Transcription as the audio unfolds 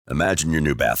Imagine your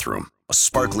new bathroom. A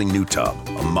sparkling new tub,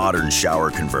 a modern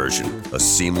shower conversion, a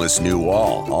seamless new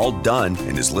wall, all done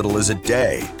in as little as a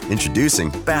day.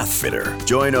 Introducing Bath Fitter.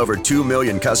 Join over 2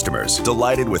 million customers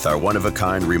delighted with our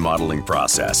one-of-a-kind remodeling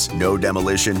process. No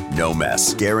demolition, no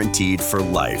mess. Guaranteed for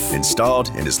life. Installed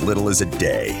in as little as a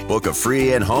day. Book a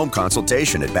free in-home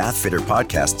consultation at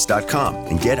bathfitterpodcasts.com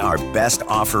and get our best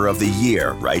offer of the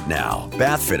year right now.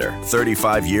 Bath Fitter,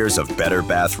 35 years of better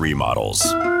bath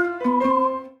remodels.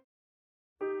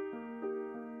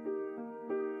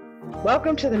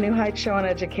 Welcome to the New Heights Show on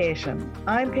Education.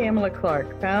 I'm Pamela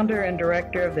Clark, founder and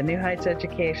director of the New Heights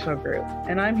Educational Group,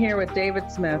 and I'm here with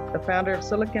David Smith, the founder of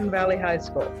Silicon Valley High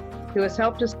School, who has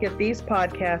helped us get these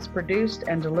podcasts produced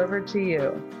and delivered to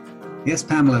you. Yes,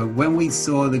 Pamela, when we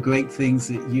saw the great things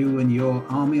that you and your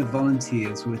army of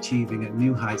volunteers were achieving at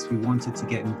New Heights, we wanted to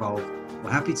get involved. We're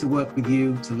happy to work with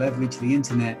you to leverage the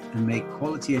internet and make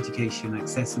quality education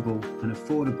accessible and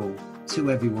affordable to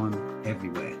everyone,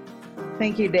 everywhere.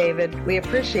 Thank you, David. We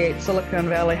appreciate Silicon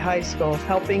Valley High School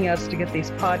helping us to get these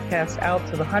podcasts out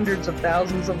to the hundreds of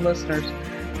thousands of listeners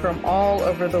from all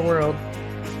over the world.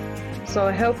 So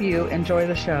I hope you enjoy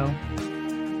the show.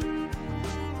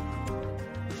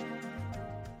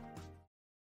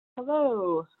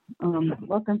 Hello.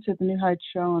 Welcome to the New Heights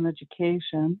Show on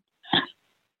Education.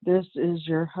 This is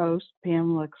your host,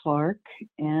 Pamela Clark,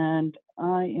 and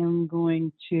I am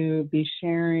going to be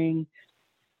sharing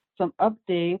some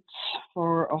updates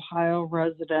for Ohio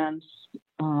residents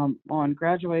on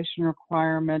graduation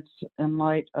requirements in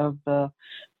light of the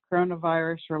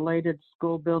coronavirus-related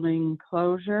school building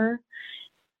closure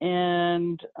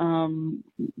and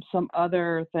some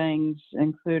other things,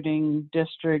 including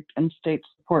district and state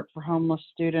support for homeless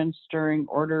students during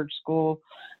ordered school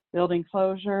building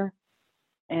closure,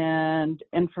 and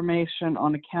information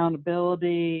on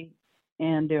accountability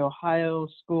and the Ohio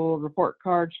school report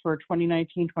cards for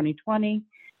 2019-2020,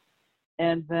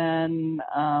 and then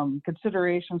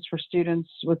considerations for students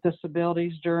with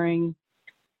disabilities during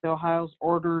the Ohio's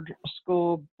ordered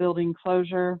school building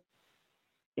closure,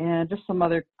 and just some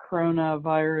other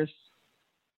coronavirus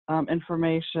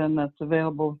information that's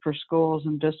available for schools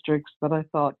and districts that I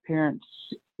thought parents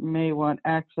may want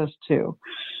access to.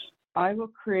 I will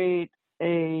create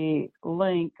a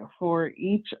link for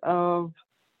each of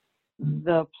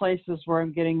the places where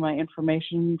I'm getting my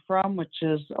information from, which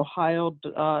is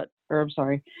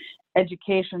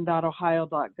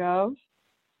education.ohio.gov.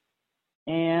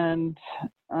 And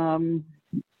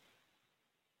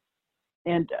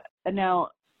now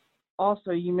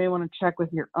also you may want to check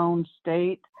with your own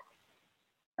state.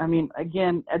 I mean,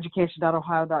 again,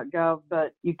 education.ohio.gov,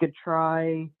 but you could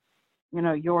try,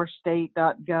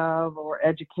 yourstate.gov or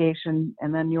education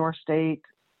and then your state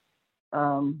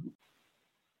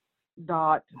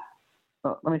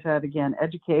let me say that again,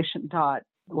 education dot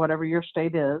whatever your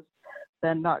state is,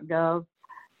 then .gov,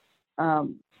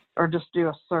 or just do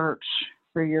a search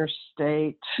for your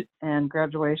state and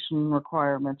graduation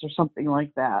requirements or something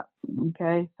like that.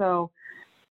 Okay, so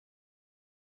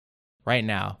right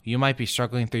now, you might be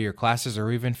struggling through your classes or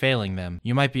even failing them.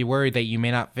 You might be worried that you may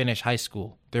not finish high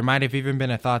school. There might have even been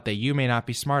a thought that you may not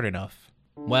be smart enough.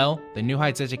 Well, the New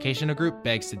Heights Educational Group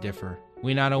begs to differ.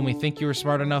 We not only think you are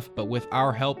smart enough, but with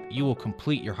our help, you will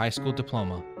complete your high school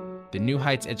diploma. The New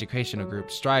Heights Educational Group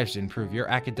strives to improve your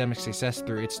academic success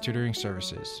through its tutoring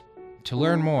services. To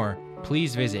learn more,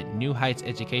 please visit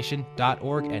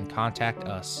newheightseducation.org and contact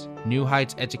us. New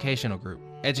Heights Educational Group,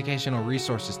 educational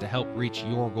resources to help reach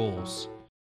your goals.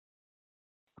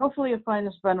 Hopefully you'll find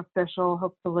this beneficial.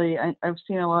 Hopefully, I've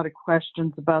seen a lot of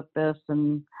questions about this,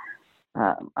 and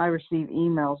I receive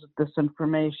emails with this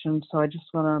information, so I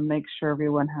just want to make sure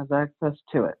everyone has access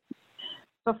to it.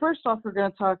 So first off, we're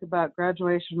going to talk about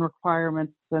graduation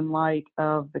requirements in light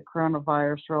of the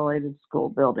coronavirus-related school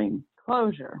building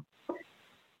closure.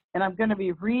 And I'm going to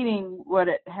be reading what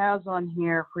it has on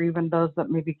here for even those that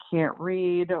maybe can't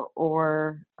read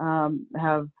or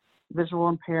have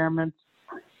visual impairments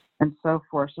and so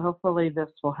forth. So hopefully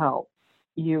this will help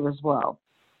you as well.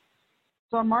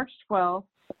 So on March 12th,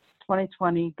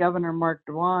 2020, Governor Mark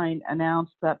DeWine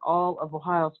announced that all of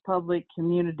Ohio's public,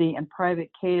 community, and private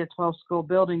K-12 school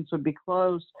buildings would be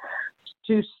closed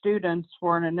to students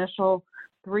for an initial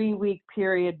 3-week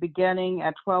period beginning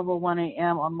at 12:01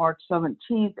 a.m. on March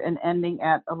 17th and ending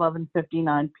at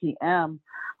 11:59 p.m.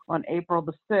 on April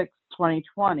the 6th,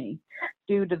 2020,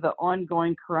 due to the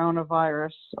ongoing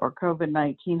coronavirus or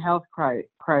COVID-19 health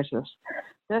crisis.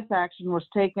 This action was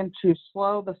taken to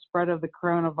slow the spread of the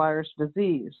coronavirus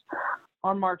disease.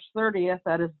 On March 30th,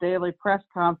 at his daily press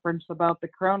conference about the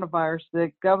coronavirus,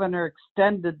 the governor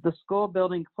extended the school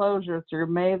building closure through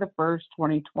May the 1st,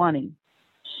 2020.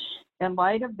 In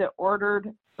light of the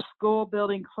ordered school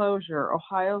building closure,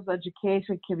 Ohio's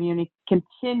education community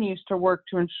continues to work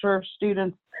to ensure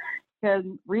students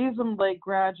can reasonably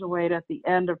graduate at the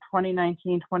end of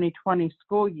 2019-2020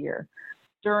 school year.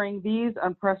 During these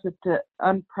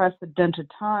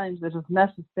unprecedented times, it is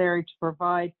necessary to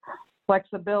provide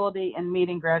flexibility in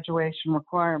meeting graduation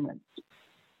requirements.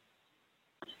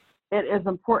 It is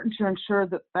important to ensure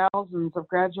that thousands of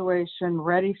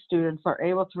graduation-ready students are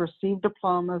able to receive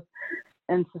diplomas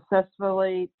and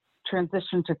successfully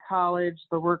transition to college,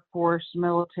 the workforce,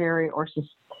 military, or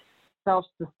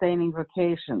self-sustaining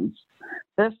vocations.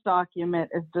 This document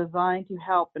is designed to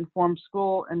help inform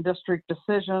school and district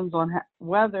decisions on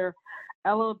whether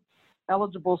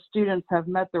eligible students have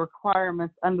met the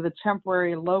requirements under the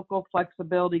temporary local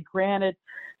flexibility granted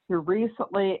through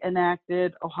recently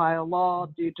enacted Ohio law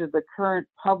due to the current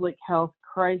public health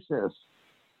crisis.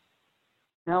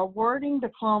 Now, awarding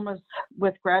diplomas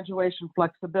with graduation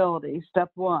flexibility. Step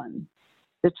 1,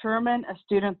 determine a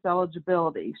student's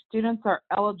eligibility. Students are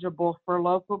eligible for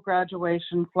local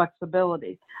graduation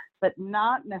flexibility, but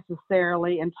not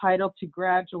necessarily entitled to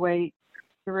graduate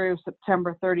through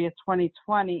September 30th,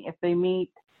 2020 if they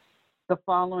meet the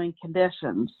following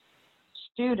conditions.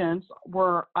 Students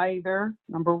were either,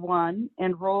 number 1,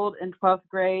 enrolled in 12th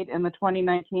grade in the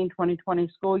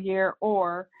 2019-2020 school year,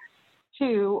 or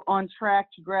 2, on track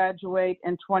to graduate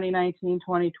in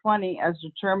 2019-2020 as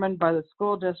determined by the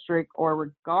school district, or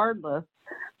regardless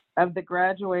of the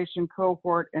graduation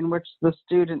cohort in which the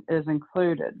student is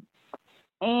included,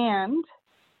 and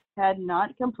had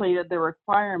not completed the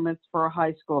requirements for a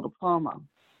high school diploma.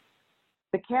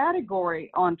 The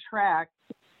category on track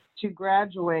to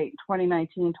graduate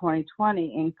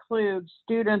 2019-2020 includes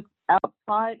students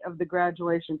outside of the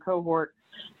graduation cohort,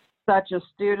 such as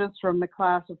students from the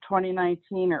class of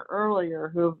 2019 or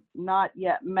earlier who have not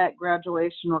yet met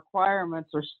graduation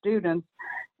requirements, or students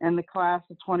in the class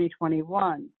of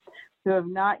 2021 who have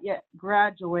not yet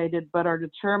graduated but are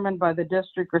determined by the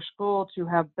district or school to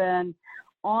have been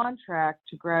on track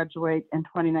to graduate in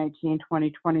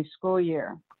 2019-2020 school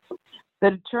year. The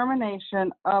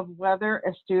determination of whether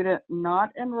a student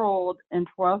not enrolled in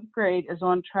 12th grade is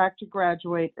on track to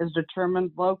graduate is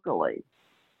determined locally.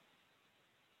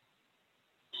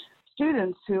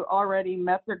 Students who already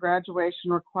met their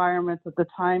graduation requirements at the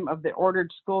time of the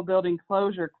ordered school building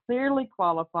closure clearly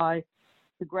qualify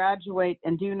to graduate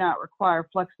and do not require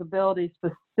flexibility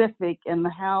specific in the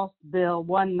House Bill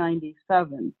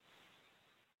 197.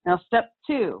 Now, step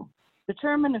 2,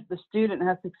 determine if the student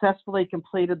has successfully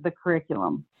completed the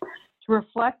curriculum. To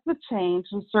reflect the change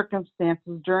in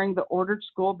circumstances during the ordered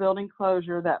school building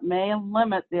closure that may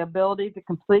limit the ability to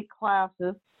complete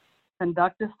classes,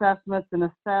 conduct assessments, and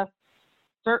assess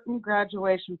certain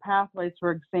graduation pathways, for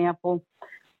example,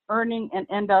 earning an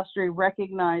industry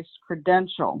recognized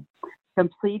credential,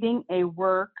 completing a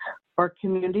work or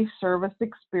community service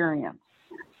experience.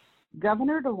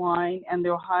 Governor DeWine and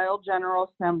the Ohio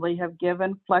General Assembly have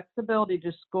given flexibility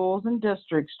to schools and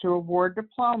districts to award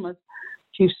diplomas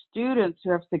to students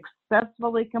who have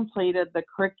successfully completed the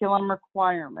curriculum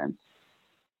requirements.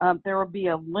 There will be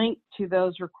a link to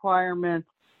those requirements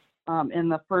in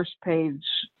the first page,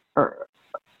 or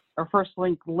first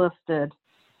link listed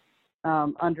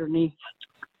underneath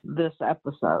this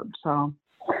episode. So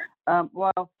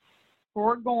while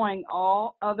foregoing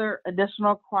all other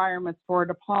additional requirements for a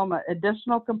diploma,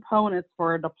 additional components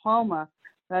for a diploma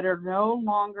that are no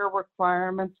longer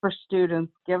requirements for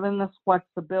students given this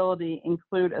flexibility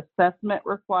include assessment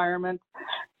requirements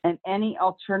and any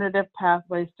alternative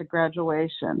pathways to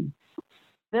graduation.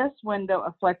 This window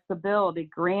of flexibility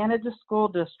granted to school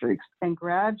districts and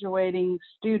graduating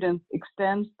students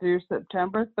extends through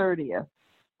September 30th,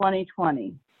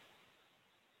 2020.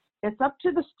 It's up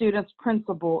to the student's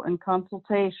principal in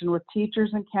consultation with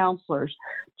teachers and counselors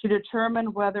to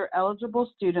determine whether eligible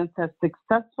students have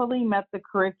successfully met the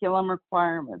curriculum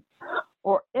requirements,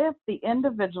 or if the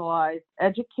Individualized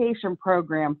Education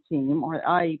Program team, or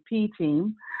IEP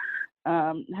team,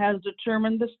 has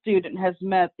determined the student has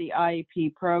met the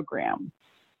IEP program,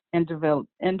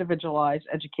 Individualized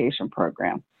Education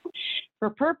Program. For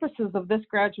purposes of this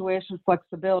graduation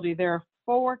flexibility, there are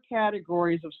 4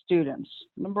 categories of students.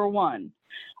 Number 1,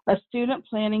 a student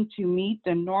planning to meet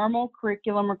the normal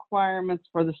curriculum requirements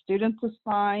for the student's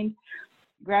assigned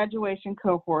graduation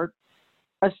cohort,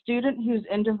 a student whose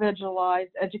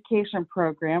Individualized Education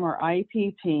Program, or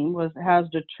IEP team, has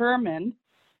determined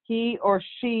he or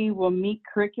she will meet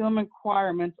curriculum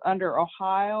requirements under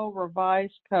Ohio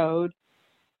Revised Code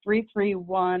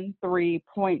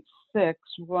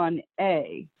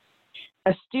 3313.61A.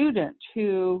 A student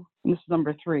who, this is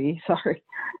number 3, sorry,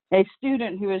 a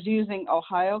student who is using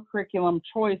Ohio curriculum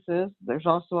choices, there's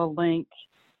also a link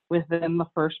within the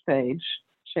first page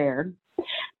shared,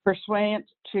 pursuant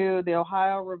to the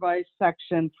Ohio Revised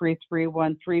Section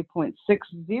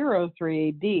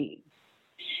 3313.603D.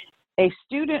 A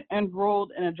student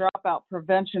enrolled in a dropout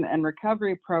prevention and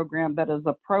recovery program that is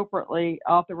appropriately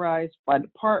authorized by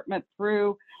department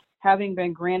through having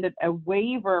been granted a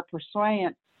waiver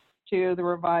pursuant to the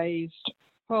revised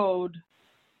code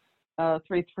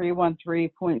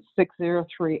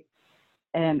 3313.603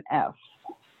 and F,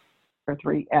 or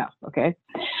 3F, okay?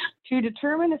 To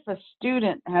determine if a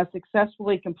student has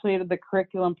successfully completed the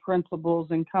curriculum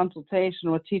principles in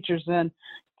consultation with teachers and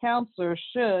counselors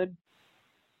should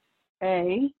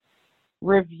A,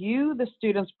 review the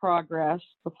student's progress.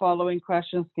 The following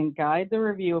questions can guide the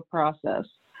review process.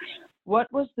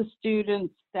 What was the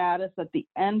student's status at the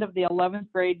end of the 11th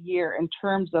grade year in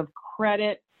terms of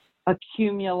credit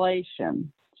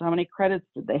accumulation? So how many credits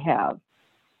did they have?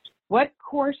 What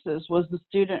courses was the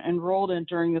student enrolled in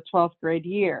during the 12th grade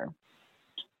year?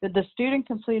 Did the student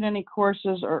complete any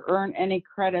courses or earn any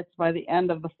credits by the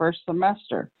end of the first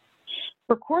semester?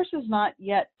 For courses not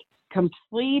yet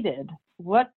completed,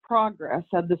 what progress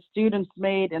had the students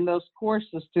made in those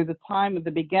courses through the time of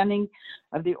the beginning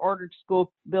of the ordered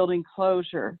school building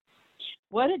closure?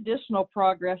 What additional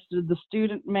progress did the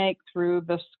student make through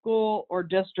the school or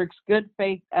district's good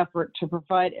faith effort to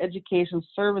provide education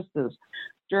services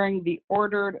during the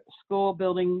ordered school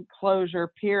building closure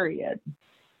period?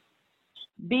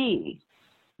 B,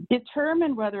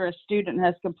 determine whether a student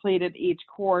has completed each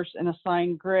course and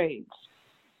assigned grades.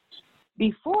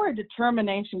 Before a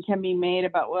determination can be made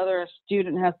about whether a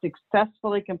student has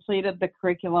successfully completed the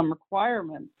curriculum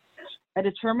requirements, a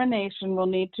determination will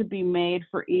need to be made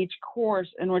for each course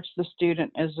in which the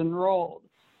student is enrolled.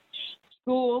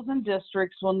 Schools and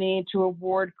districts will need to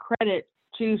award credit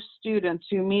to students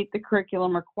who meet the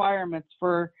curriculum requirements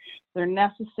for their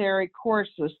necessary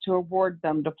courses to award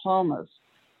them diplomas.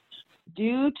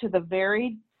 Due to the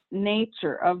varied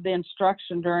nature of the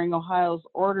instruction during Ohio's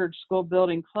ordered school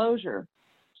building closure,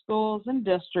 schools and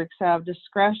districts have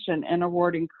discretion in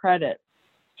awarding credit.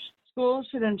 Schools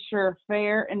should ensure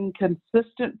fair and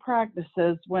consistent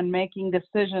practices when making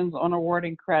decisions on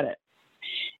awarding credit.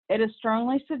 It is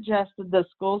strongly suggested that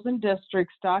schools and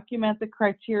districts document the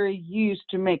criteria used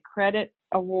to make credit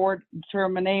award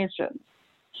determinations.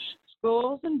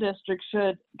 Schools and districts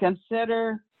should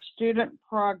consider student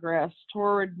progress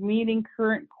toward meeting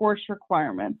current course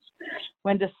requirements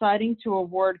when deciding to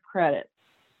award credit.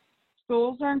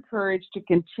 Schools are encouraged to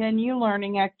continue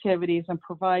learning activities and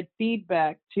provide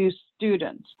feedback to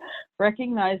students,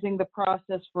 recognizing the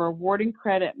process for awarding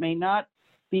credit may not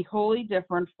be wholly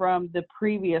different from the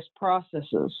previous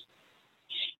processes.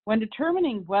 When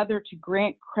determining whether to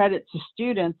grant credit to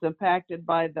students impacted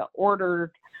by the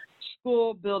ordered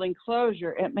school building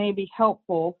closure, it may be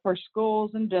helpful for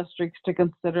schools and districts to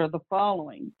consider the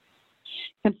following.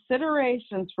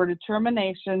 Considerations for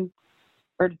determining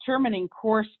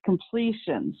course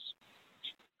completions.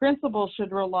 Principals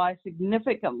should rely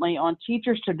significantly on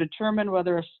teachers to determine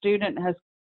whether a student has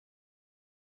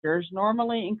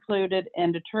normally included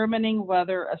in determining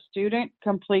whether a student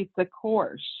completes a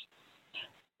course.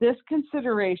 This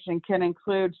consideration can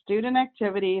include student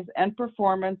activities and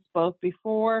performance both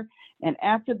before and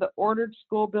after the ordered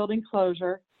school building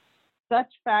closure. Such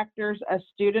factors as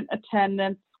student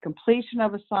attendance, completion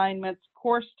of assignments,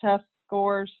 course test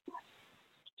scores,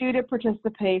 student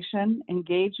participation,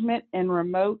 engagement in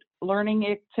remote learning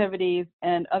activities,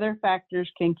 and other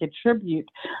factors can contribute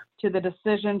to the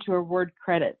decision to award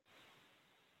credit.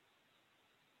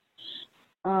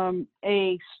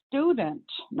 A student,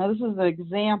 now this is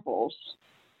examples,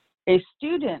 a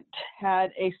student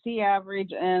had a C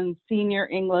average in senior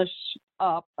English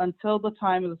up until the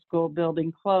time of the school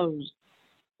building closed.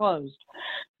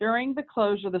 During the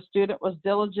closure, the student was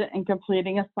diligent in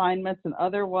completing assignments and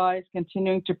otherwise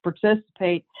continuing to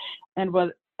participate in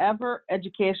whatever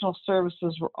educational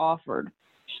services were offered.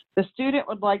 The student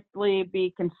would likely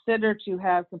be considered to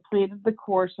have completed the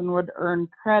course and would earn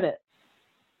credit.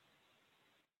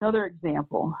 Another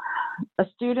example, a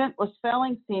student was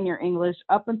failing senior English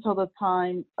up until the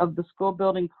time of the school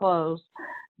building closed.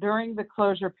 During the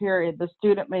closure period, the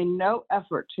student made no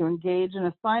effort to engage in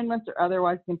assignments or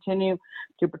otherwise continue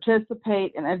to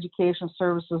participate in education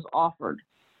services offered.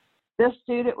 This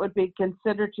student would be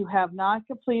considered to have not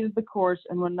completed the course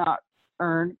and would not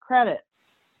earn credit.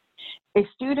 A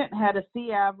student had a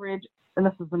C average, and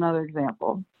this is another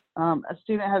example. A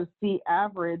student had a C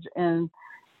average in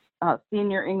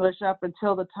senior English up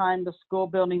until the time the school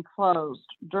building closed.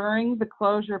 During the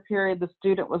closure period, the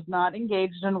student was not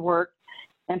engaged in work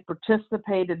and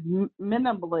participated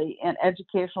minimally in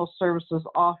educational services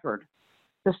offered.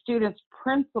 The student's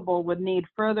principal would need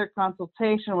further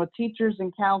consultation with teachers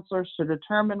and counselors to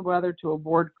determine whether to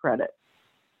award credit.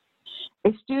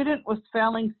 A student was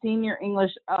failing senior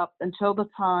English up until the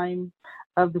time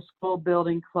of the school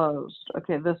building closed.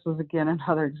 Okay, this is again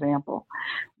another example.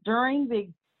 During the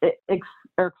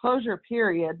closure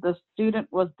period, the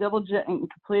student was diligent in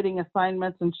completing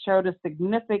assignments and showed a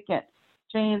significant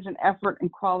change in effort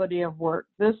and quality of work.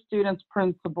 This student's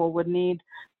principal would need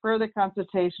further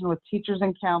consultation with teachers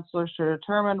and counselors to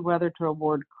determine whether to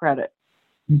award credit.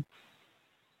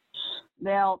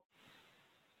 Now,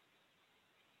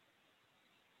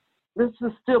 this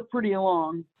is still pretty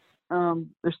long.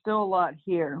 There's still a lot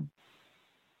here.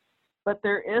 But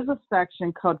there is a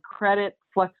section called credit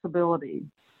flexibility.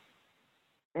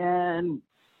 And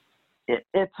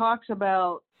it talks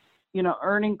about,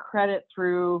 earning credit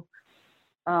through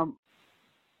Ohio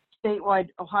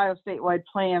statewide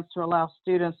plans to allow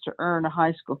students to earn a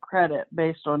high school credit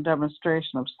based on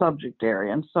demonstration of subject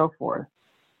area and so forth.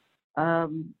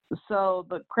 So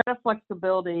the credit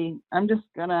flexibility, I'm just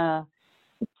going to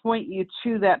point you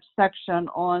to that section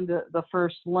on the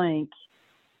first link.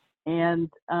 And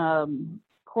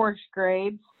course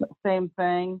grades, same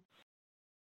thing.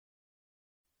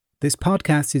 This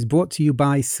podcast is brought to you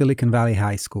by Silicon Valley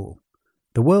High School,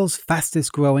 the world's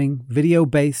fastest growing,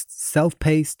 video-based,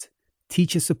 self-paced,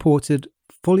 teacher-supported,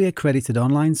 fully accredited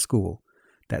online school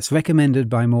that's recommended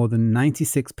by more than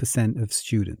 96% of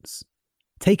students.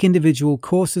 Take individual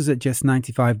courses at just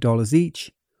 $95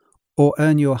 each, or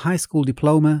earn your high school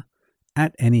diploma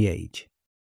at any age.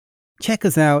 Check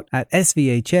us out at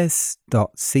svhs.co.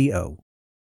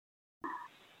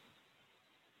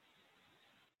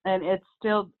 And it's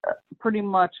still pretty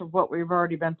much of what we've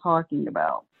already been talking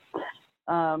about.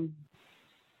 Then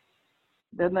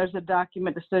there's the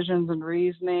document decisions and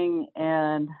reasoning,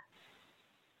 and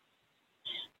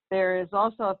there is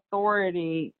also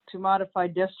authority to modify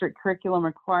district curriculum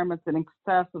requirements in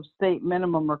excess of state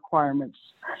minimum requirements,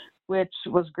 which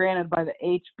was granted by the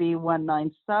HB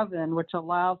 197, which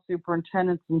allows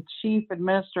superintendents and chief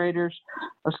administrators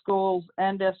of schools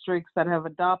and districts that have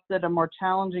adopted a more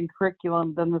challenging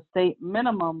curriculum than the state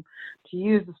minimum to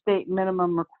use the state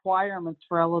minimum requirements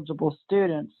for eligible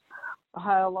students.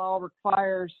 Ohio law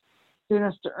requires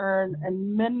students to earn a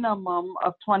minimum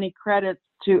of 20 credits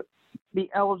to be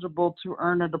eligible to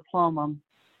earn a diploma.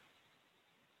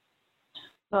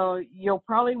 So you'll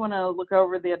probably want to look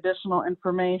over the additional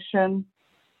information,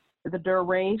 the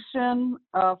duration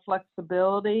of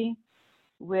flexibility,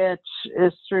 which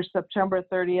is through September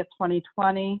 30th,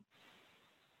 2020.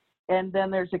 And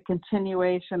then there's a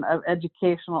continuation of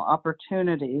educational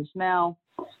opportunities. Now,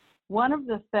 one of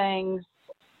the things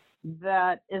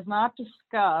that is not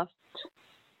discussed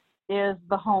is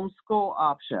the homeschool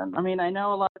option. I mean, I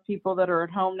know a lot of people that are at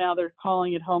home now, they're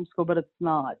calling it homeschool, but it's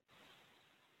not.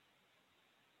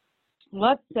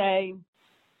 Let's say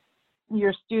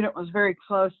your student was very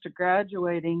close to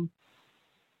graduating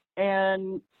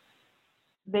and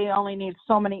they only need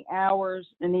so many hours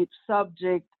in each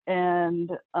subject, and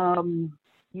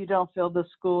you don't feel the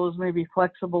school is maybe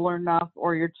flexible enough,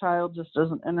 or your child just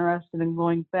isn't interested in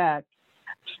going back.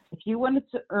 If you wanted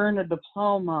to earn a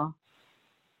diploma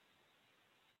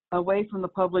away from the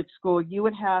public school, you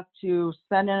would have to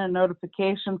send in a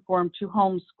notification form to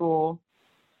homeschool,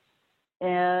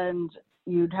 and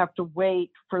you'd have to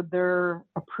wait for their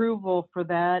approval for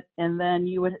that, and then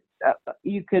you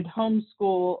could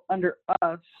homeschool under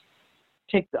us,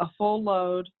 take a full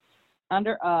load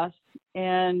under us,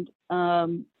 and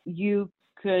you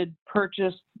could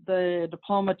purchase the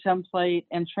diploma template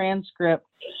and transcript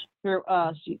through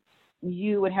us.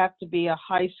 You would have to be a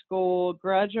high school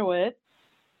graduate,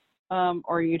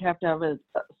 or you'd have to have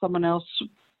someone else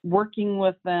working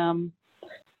with them,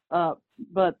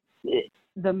 but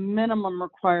the minimum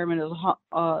requirement is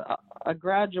a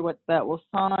graduate that will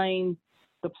sign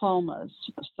diplomas.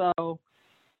 So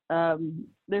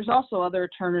there's also other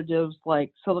alternatives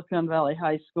like Silicon Valley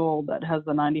High School that has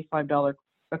the $95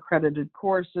 accredited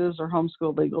courses, or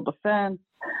Homeschool Legal Defense,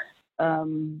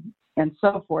 and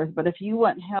so forth. But if you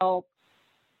want help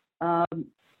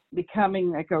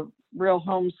becoming like a real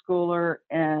homeschooler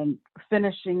and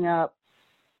finishing up,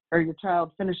 or your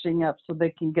child finishing up so they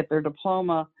can get their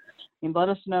diploma, let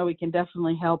us know. We can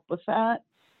definitely help with that.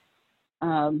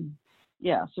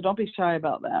 So don't be shy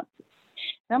about that.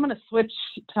 Now I'm going to switch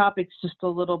topics just a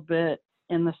little bit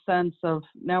in the sense of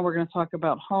now we're going to talk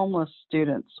about homeless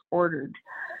students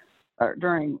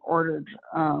during ordered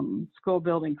school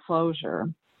building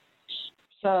closure.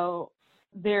 So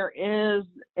there is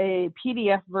a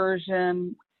PDF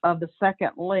version of the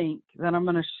second link that I'm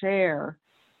going to share,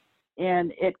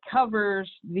 and it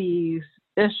covers these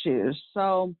issues.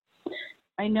 So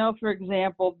I know, for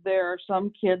example, there are some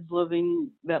kids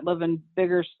that live in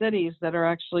bigger cities that are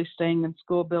actually staying in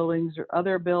school buildings or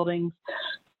other buildings,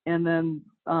 and then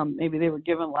maybe they were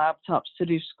given laptops to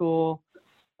do school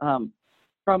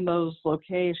from those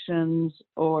locations,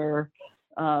 or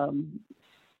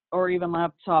even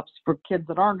laptops for kids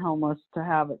that aren't homeless to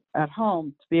have it at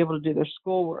home to be able to do their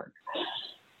schoolwork.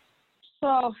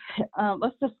 So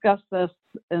let's discuss this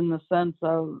in the sense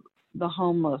of the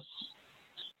homeless.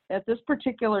 At this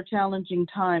particular challenging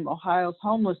time, Ohio's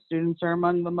homeless students are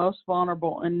among the most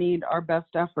vulnerable and need our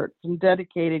best efforts and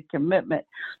dedicated commitment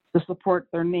to support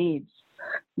their needs.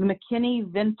 The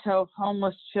McKinney-Vento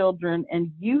Homeless Children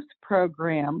and Youth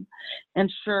Program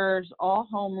ensures all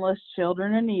homeless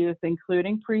children and youth,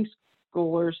 including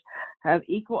preschoolers, have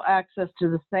equal access to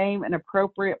the same and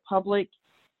appropriate public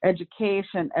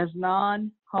education as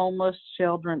non-homeless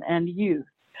children and youth.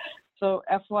 So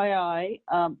FYI,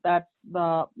 that's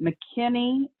the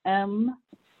McKinney,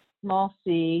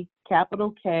 M-C,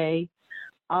 capital K,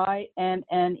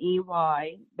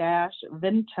 INNEY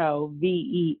Vento,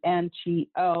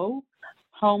 VENTO,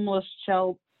 Homeless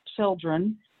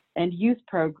Children and Youth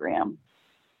Program.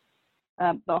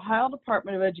 The Ohio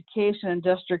Department of Education and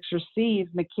districts receive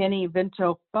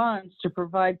McKinney-Vento funds to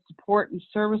provide support and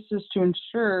services to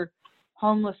ensure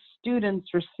homeless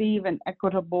students receive an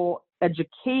equitable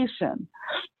education.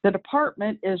 The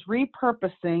department is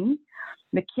repurposing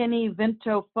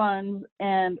McKinney-Vento funds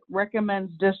and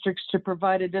recommends districts to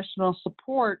provide additional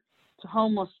support to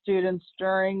homeless students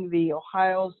during the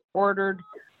Ohio's ordered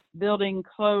building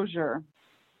closure.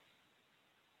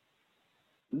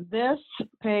 This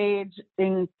page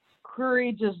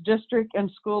encourages district and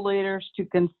school leaders to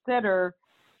consider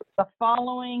the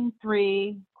following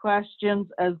 3 questions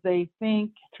as they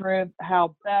think through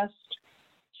how best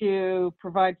to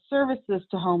provide services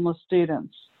to homeless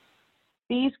students.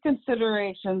 These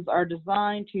considerations are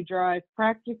designed to drive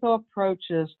practical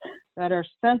approaches that are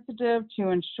sensitive to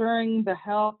ensuring the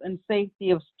health and safety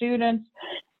of students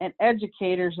and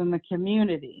educators in the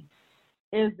community.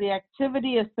 Is the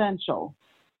activity essential?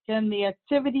 Can the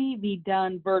activity be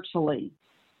done virtually?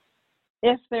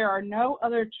 If there are no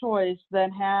other choice,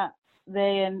 then can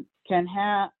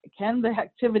the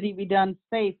activity be done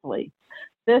safely?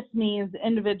 This means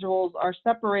individuals are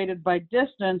separated by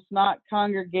distance, not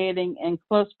congregating in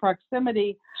close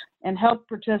proximity, and health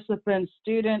participants,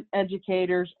 student,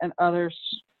 educators, and others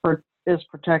is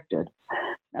protected.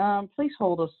 Please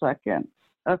hold a second.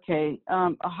 Okay,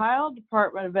 Ohio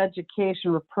Department of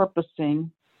Education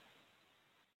repurposing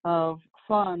of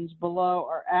funds below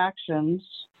are actions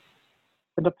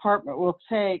the department will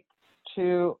take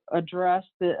to address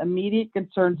the immediate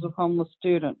concerns of homeless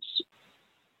students.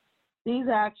 These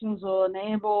actions will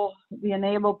be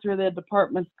enabled through the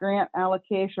department's grant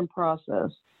allocation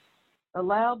process.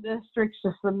 Allow districts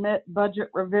to submit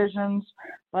budget revisions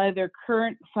by their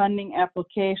current funding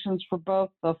applications for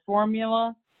both the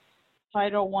formula,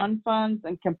 Title I funds,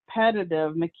 and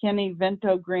competitive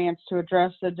McKinney-Vento grants to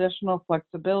address additional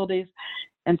flexibilities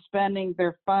in spending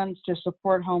their funds to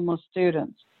support homeless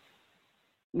students.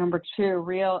 Number 2,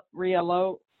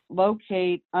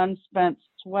 relocate unspent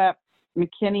SWEP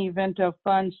McKinney-Vento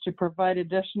funds to provide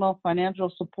additional financial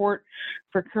support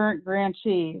for current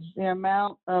grantees. The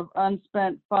amount of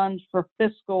unspent funds for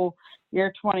fiscal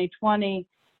year 2020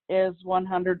 is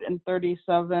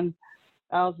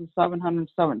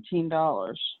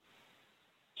 $137,717.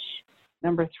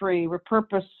 Number 3,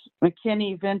 repurpose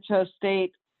McKinney-Vento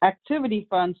state activity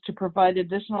funds to provide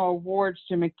additional awards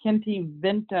to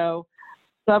McKinney-Vento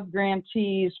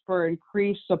subgrantees for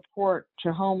increased support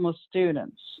to homeless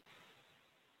students.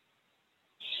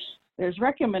 There's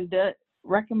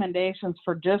recommendations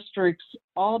for districts.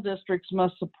 All districts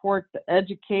must support the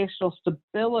educational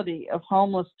stability of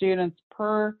homeless students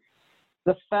per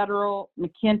the federal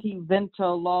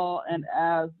McKinney-Vento law and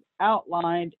as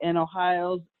outlined in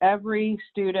Ohio's Every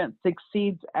Student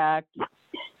Succeeds Act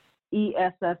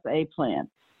ESSA plan.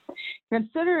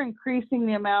 Consider increasing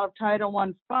the amount of Title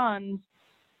I funds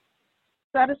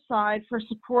set aside for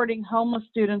supporting homeless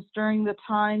students during the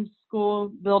time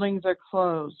school buildings are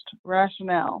closed.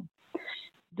 Rationale.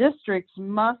 Districts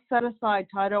must set aside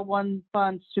Title I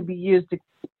funds to be used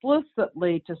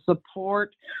explicitly to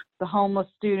support the homeless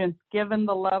students given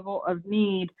the level of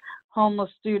need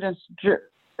homeless students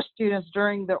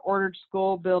during the ordered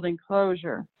school building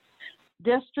closure.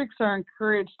 Districts are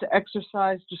encouraged to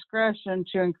exercise discretion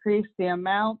to increase the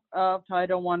amount of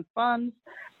Title I funds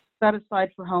set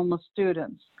aside for homeless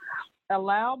students.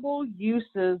 Allowable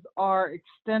uses are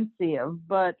extensive,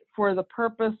 but for the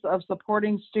purpose of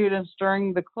supporting students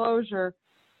during the closure,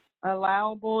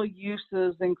 allowable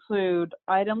uses include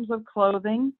items of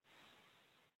clothing,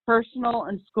 personal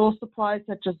and school supplies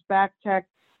such as backpacks,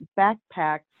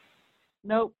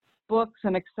 notebooks,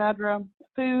 and etc.,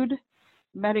 food,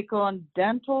 medical and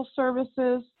dental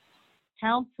services,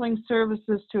 counseling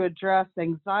services to address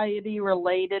anxiety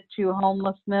related to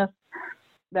homelessness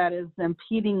that is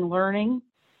impeding learning,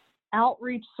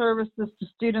 outreach services to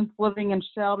students living in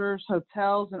shelters,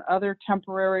 hotels, and other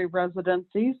temporary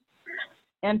residencies,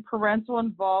 and parental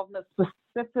involvement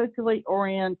specifically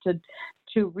oriented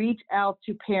to reach out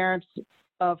to parents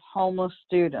of homeless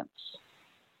students.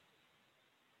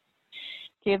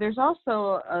 Okay, there's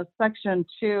also a section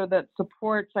 2 that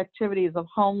supports activities of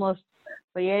homeless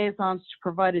liaisons to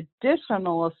provide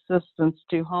additional assistance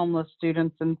to homeless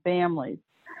students and families,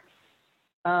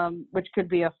 which could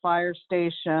be a fire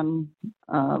station,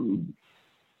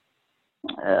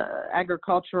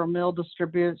 agricultural meal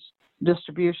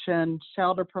distribution,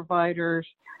 shelter providers,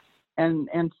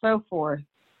 and so forth.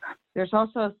 There's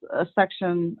also a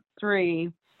section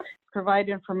 3, provide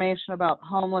information about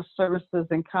homeless services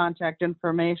and contact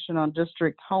information on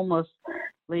district homeless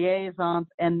liaisons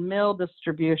and meal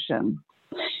distribution.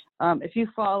 If you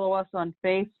follow us on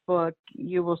Facebook,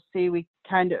 you will see we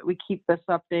keep this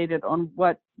updated on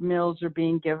what meals are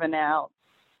being given out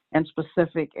in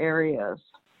specific areas.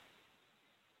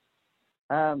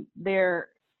 There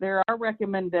are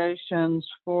recommendations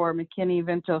for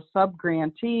McKinney-Vento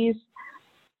subgrantees,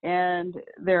 and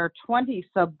there are 20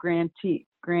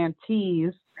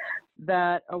 subgrantees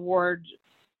that award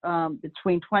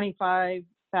between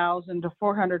 $25,000 to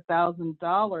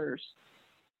 $400,000,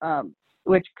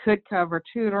 which could cover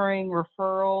tutoring,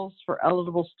 referrals for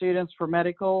eligible students for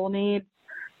medical needs,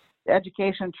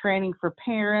 education training for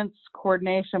parents,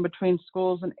 coordination between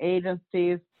schools and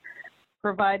agencies,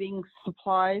 providing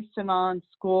supplies to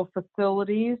non-school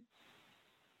facilities,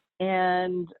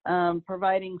 and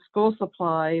providing school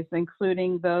supplies,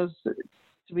 including those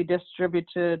to be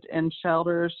distributed in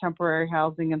shelters, temporary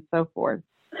housing, and so forth.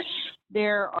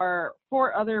 There are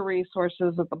 4 other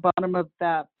resources at the bottom of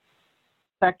that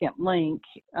second link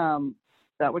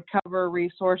that would cover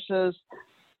resources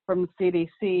from the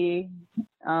CDC,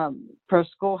 Pro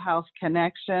Schoolhouse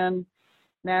Connection,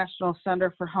 National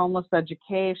Center for Homeless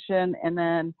Education, and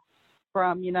then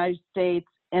from United States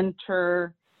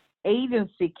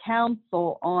Interagency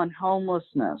Council on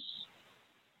Homelessness.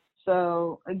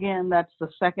 So again, that's the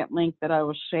second link that I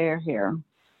will share here.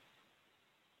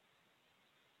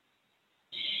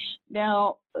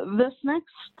 Now, this next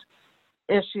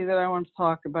issue that I want to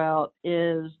talk about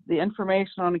is the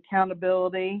information on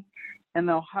accountability and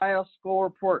the Ohio school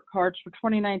report cards for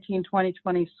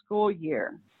 2019-2020 school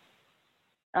year.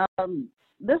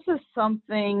 This is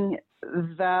something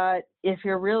that if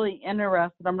you're really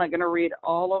interested, I'm not going to read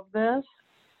all of this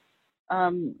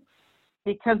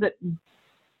because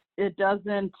it does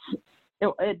and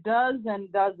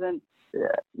doesn't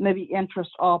maybe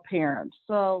interest all parents.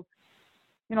 So,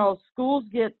 you know, schools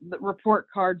get the report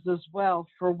cards as well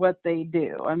for what they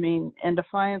do. I mean, in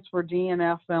defiance, we're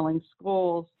DNF-filling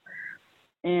schools,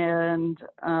 and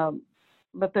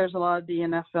but there's a lot of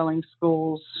DNF-filling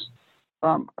schools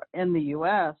in the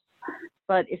U.S.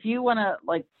 But if you want to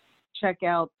check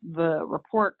out the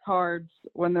report cards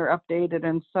when they're updated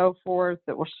and so forth,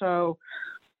 that will show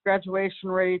graduation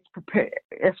rates,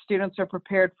 if students are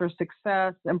prepared for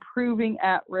success, improving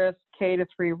at-risk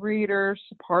K-3 readers,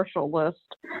 partial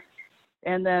list,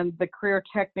 and then the career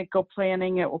technical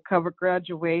planning, it will cover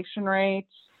graduation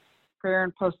rates, career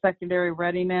and post-secondary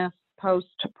readiness,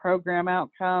 post-program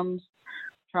outcomes,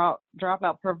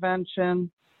 dropout prevention.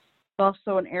 There's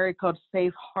also an area called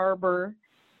Safe Harbor.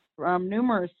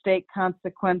 Numerous state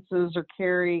consequences or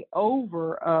carry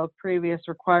over of previous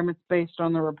requirements based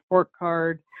on the report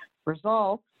card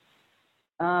results.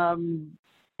 And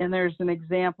there's an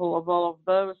example of all of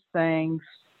those things.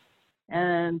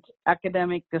 And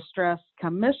academic distress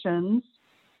commissions,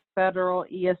 federal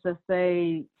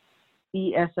ESSA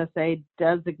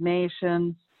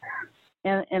designations,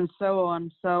 and so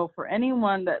on. So for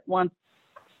anyone that wants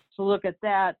to look at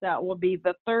that, that will be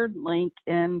the third link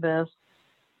in this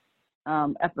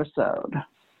episode.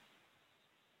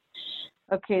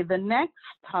 Okay, the next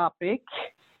topic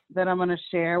that I'm going to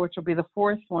share, which will be the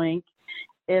fourth link,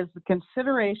 is the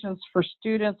considerations for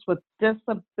students with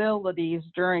disabilities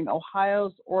during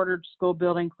Ohio's ordered school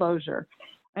building closure.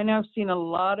 I know I've seen a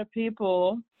lot of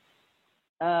people,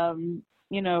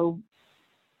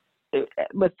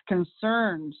 with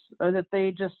concerns or that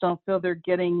they just don't feel they're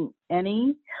getting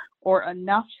any or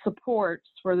enough supports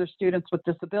for their students with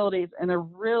disabilities, and they're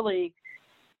really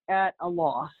at a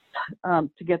loss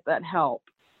to get that help.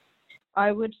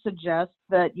 I would suggest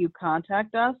that you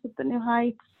contact us at the New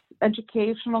Heights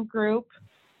Educational Group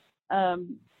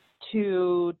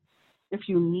if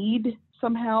you need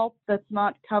some help that's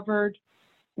not covered,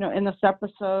 in this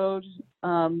episode,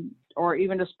 or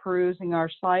even just perusing our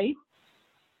site.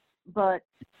 But,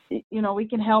 we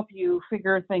can help you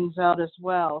figure things out as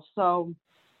well. So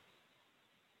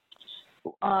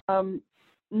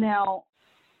now,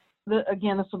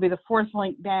 again, this will be the fourth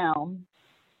link down,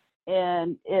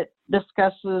 and it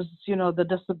discusses, the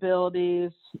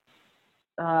disabilities,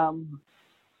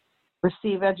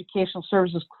 receive educational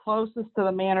services closest to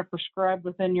the manner prescribed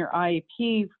within your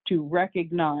IEP to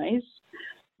recognize,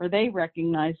 or they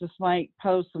recognize this might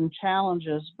pose some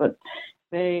challenges, but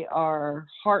they are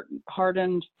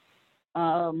heartened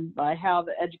by how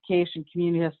the education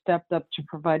community has stepped up to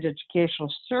provide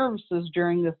educational services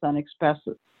during this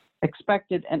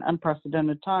unexpected and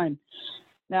unprecedented time.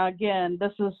 Now, again,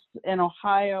 this is in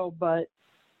Ohio, but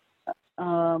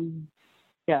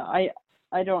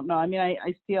I don't know. I mean,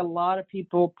 I see a lot of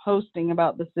people posting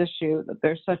about this issue, that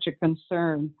there's such a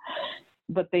concern,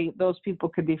 but those people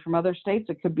could be from other states.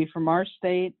 It could be from our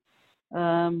state.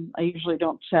 I usually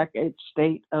don't check each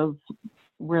state of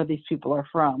where these people are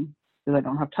from because I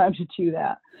don't have time to do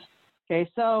that. Okay,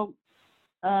 so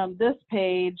this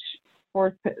page,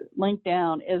 fourth link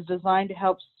down, is designed to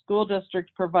help school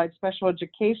districts provide special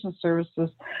education services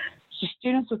to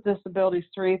students with disabilities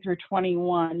 3 through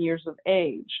 21 years of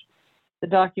age. The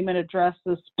document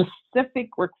addresses specific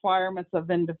requirements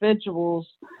of Individuals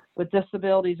with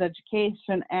Disabilities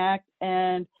Education Act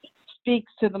and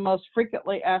speaks to the most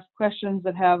frequently asked questions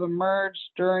that have emerged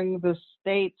during the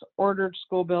state's ordered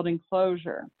school building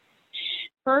closure.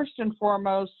 First and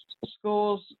foremost,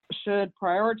 schools should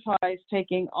prioritize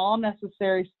taking all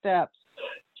necessary steps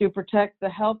to protect the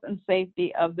health and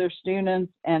safety of their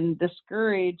students and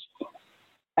discourage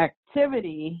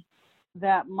activity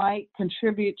that might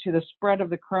contribute to the spread of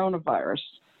the coronavirus.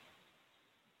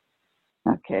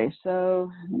 Okay, so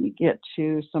let me get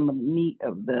to some of the meat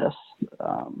of this.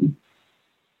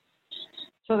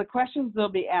 So the questions they'll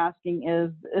be asking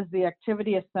is the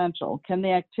activity essential? Can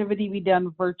the activity be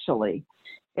done virtually?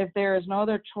 If there is no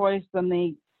other choice,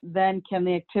 then can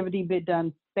the activity be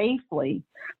done safely?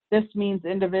 This means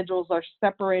individuals are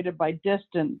separated by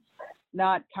distance,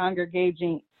 not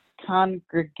congregating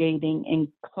in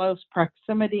close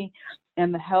proximity,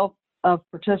 and the health of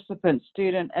participants,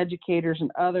 student, educators,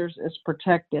 and others is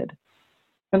protected.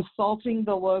 Consulting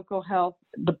the local health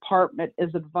department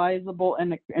is advisable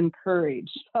and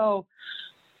encouraged. So,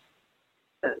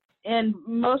 and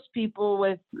most people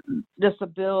with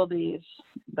disabilities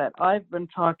that I've been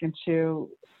talking to,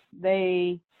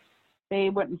 they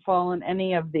wouldn't fall in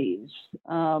any of these.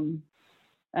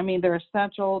 I mean, they're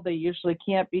essential. They usually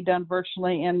can't be done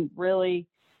virtually, and really,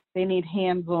 they need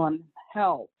hands-on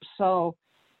help. So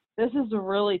this is a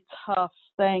really tough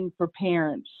thing for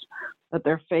parents that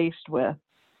they're faced with.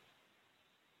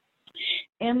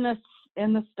 In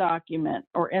this document,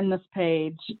 or in this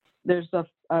page, there's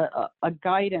a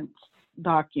guidance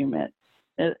document.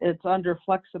 It's under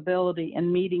flexibility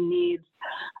and meeting needs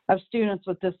of students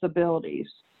with disabilities.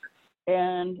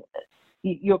 And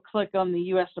you'll click on the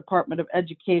U.S. Department of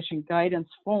Education guidance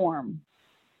form.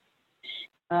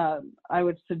 I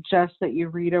would suggest that you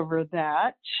read over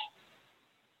that.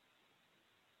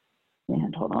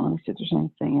 And hold on, let me see if there's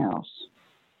anything else.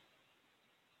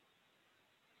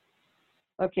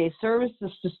 Okay,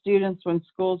 services to students when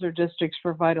schools or districts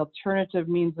provide alternative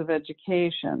means of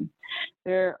education.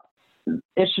 It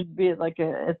should be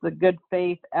it's a good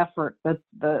faith effort that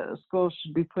the schools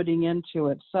should be putting into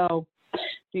it. So,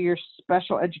 do your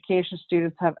special education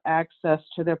students have access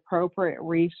to the appropriate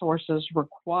resources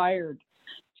required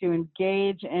to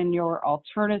engage in your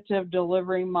alternative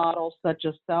delivery models, such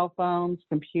as cell phones,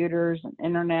 computers, and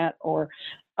internet, or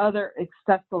other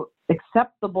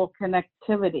acceptable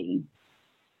connectivity?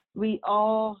 Will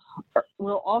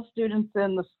all students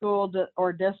in the school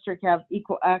or district have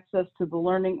equal access to the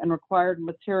learning and required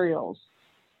materials?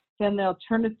 Can the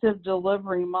alternative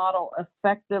delivery model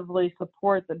effectively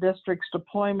support the district's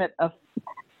deployment of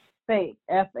FAPE,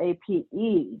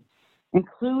 F-A-P-E,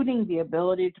 including the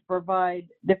ability to provide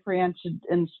differentiated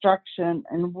instruction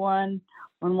and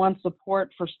one-on-one support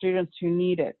for students who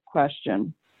need it?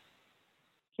 Question.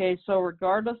 Okay, so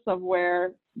regardless of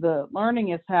where the learning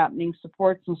is happening,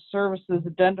 supports and services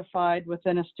identified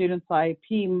within a student's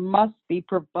IEP must be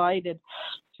provided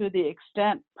to the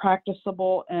extent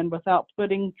practicable and without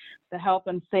putting the health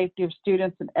and safety of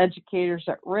students and educators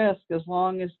at risk, as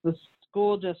long as the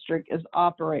school district is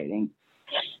operating.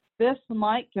 This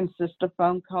might consist of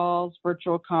phone calls,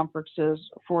 virtual conferences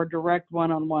for direct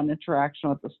one-on-one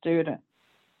interaction with the student.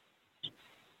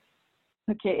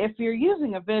 Okay, if you're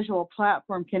using a visual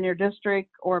platform, can your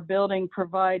district or building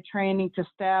provide training to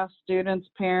staff, students,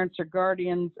 parents, or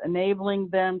guardians, enabling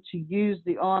them to use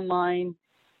the online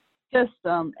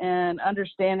system and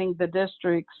understanding the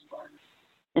district's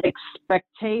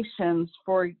expectations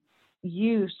for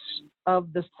use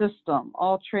of the system?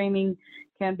 All training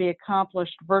can be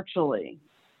accomplished virtually.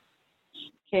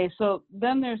 Okay, so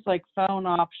then there's like phone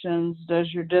options.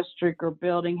 Does your district or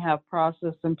building have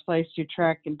process in place to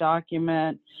track and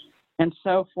document and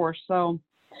so forth? So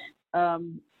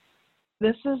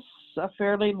this is a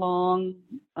fairly long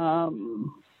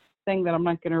thing that I'm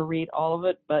not going to read all of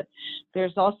it, but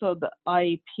there's also the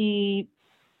IEP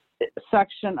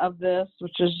section of this,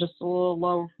 which is just a little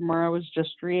lower from where I was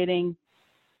just reading.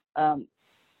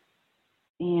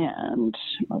 And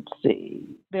let's see,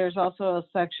 there's also a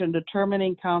section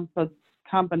determining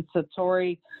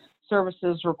compensatory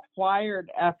services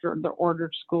required after the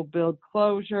ordered school build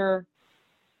closure,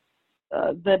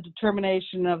 the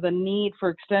determination of the need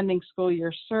for extending school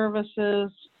year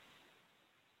services,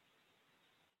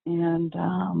 and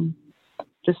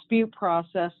dispute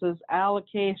processes,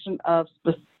 allocation of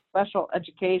special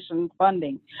education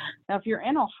funding. Now, if you're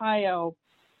in Ohio,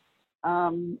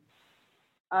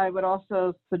 I would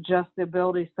also suggest the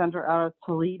Ability Center out of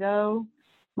Toledo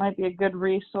might be a good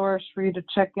resource for you to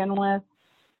check in with.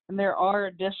 And there are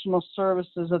additional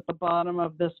services at the bottom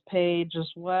of this page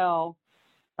as well,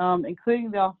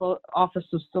 including the Office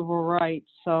of Civil Rights.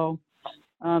 So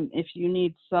if you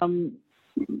need some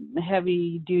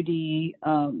heavy duty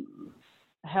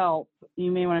help, you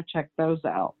may want to check those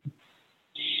out.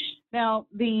 Now,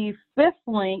 the fifth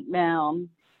link down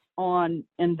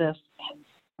in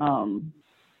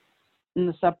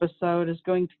this episode is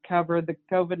going to cover the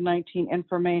COVID-19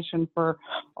 information for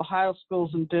Ohio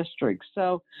schools and districts.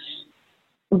 So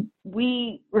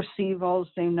we receive all the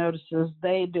same notices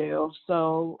they do.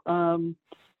 So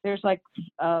there's like,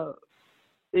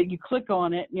 you click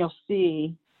on it and you'll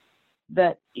see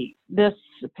that this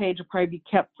page will probably be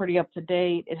kept pretty up to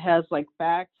date. It has like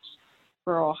facts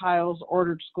for Ohio's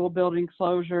ordered school building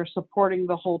closure, supporting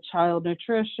the whole child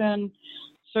nutrition,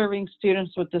 serving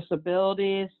students with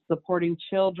disabilities, supporting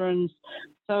children's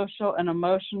social and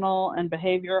emotional and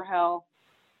behavioral health,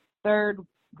 third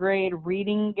grade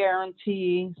reading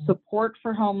guarantee, support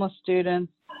for homeless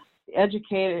students,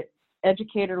 educator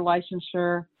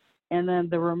licensure, and then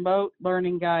the remote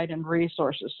learning guide and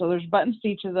resources. So there's buttons to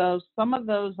each of those. Some of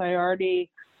those I already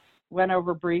went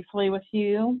over briefly with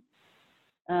you,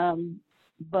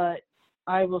 but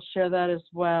I will share that as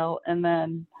well. And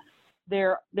then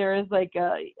there is like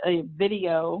a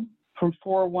video from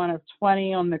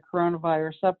 4/1/20 on the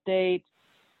coronavirus update.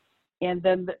 And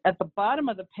then at the bottom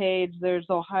of the page, there's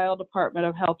Ohio Department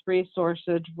of Health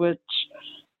Resources, which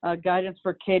guidance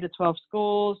for K-12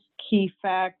 schools, key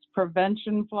facts,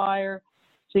 prevention flyer.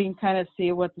 So you can kind of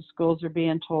see what the schools are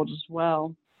being told as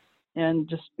well, and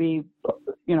just be,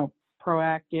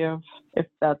 proactive if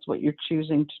that's what you're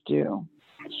choosing to do.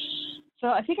 So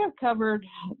I think I've covered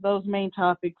those main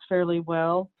topics fairly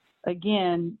well.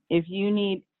 Again, if you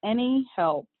need any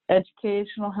help,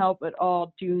 educational help at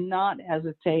all, do not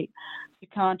hesitate to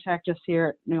contact us here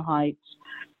at New Heights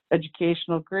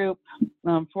Educational Group,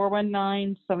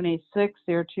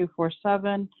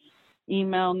 419-786-0247.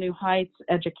 Email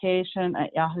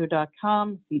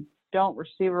newheightseducation@yahoo.com. If you don't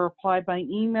receive a reply by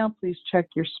email, please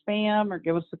check your spam or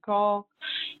give us a call,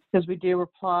 because we do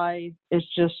reply. It's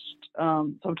just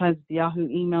sometimes the Yahoo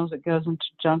emails, it goes into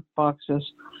junk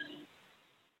boxes.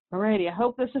 Alrighty, I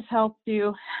hope this has helped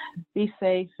you. Be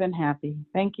safe and happy.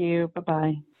 Thank you.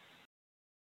 Bye-bye.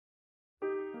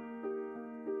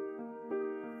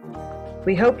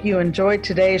 We hope you enjoyed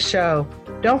today's show.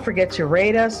 Don't forget to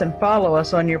rate us and follow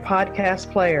us on your podcast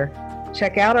player.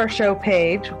 Check out our show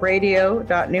page,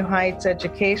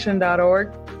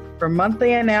 radio.newheightseducation.org, for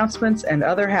monthly announcements and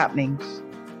other happenings.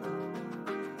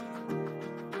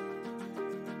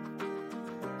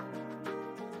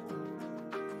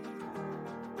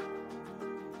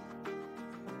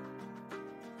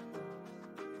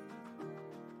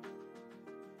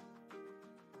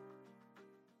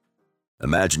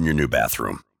 Imagine your new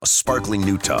bathroom. a sparkling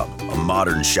new tub, a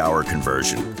modern shower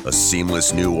conversion, a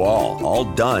seamless new wall, all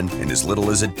done in as little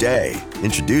as a day.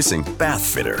 Introducing Bath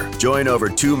Fitter. Join over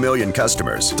 2 million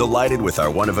customers delighted with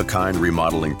our one-of-a-kind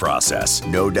remodeling process.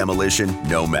 No demolition,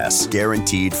 no mess.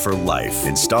 Guaranteed for life.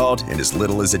 Installed in as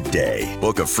little as a day.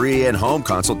 Book a free in-home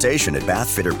consultation at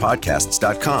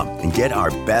bathfitterpodcasts.com and get our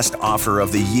best offer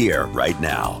of the year right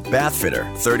now. Bath Fitter,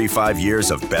 35 years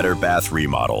of better bath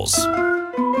remodels.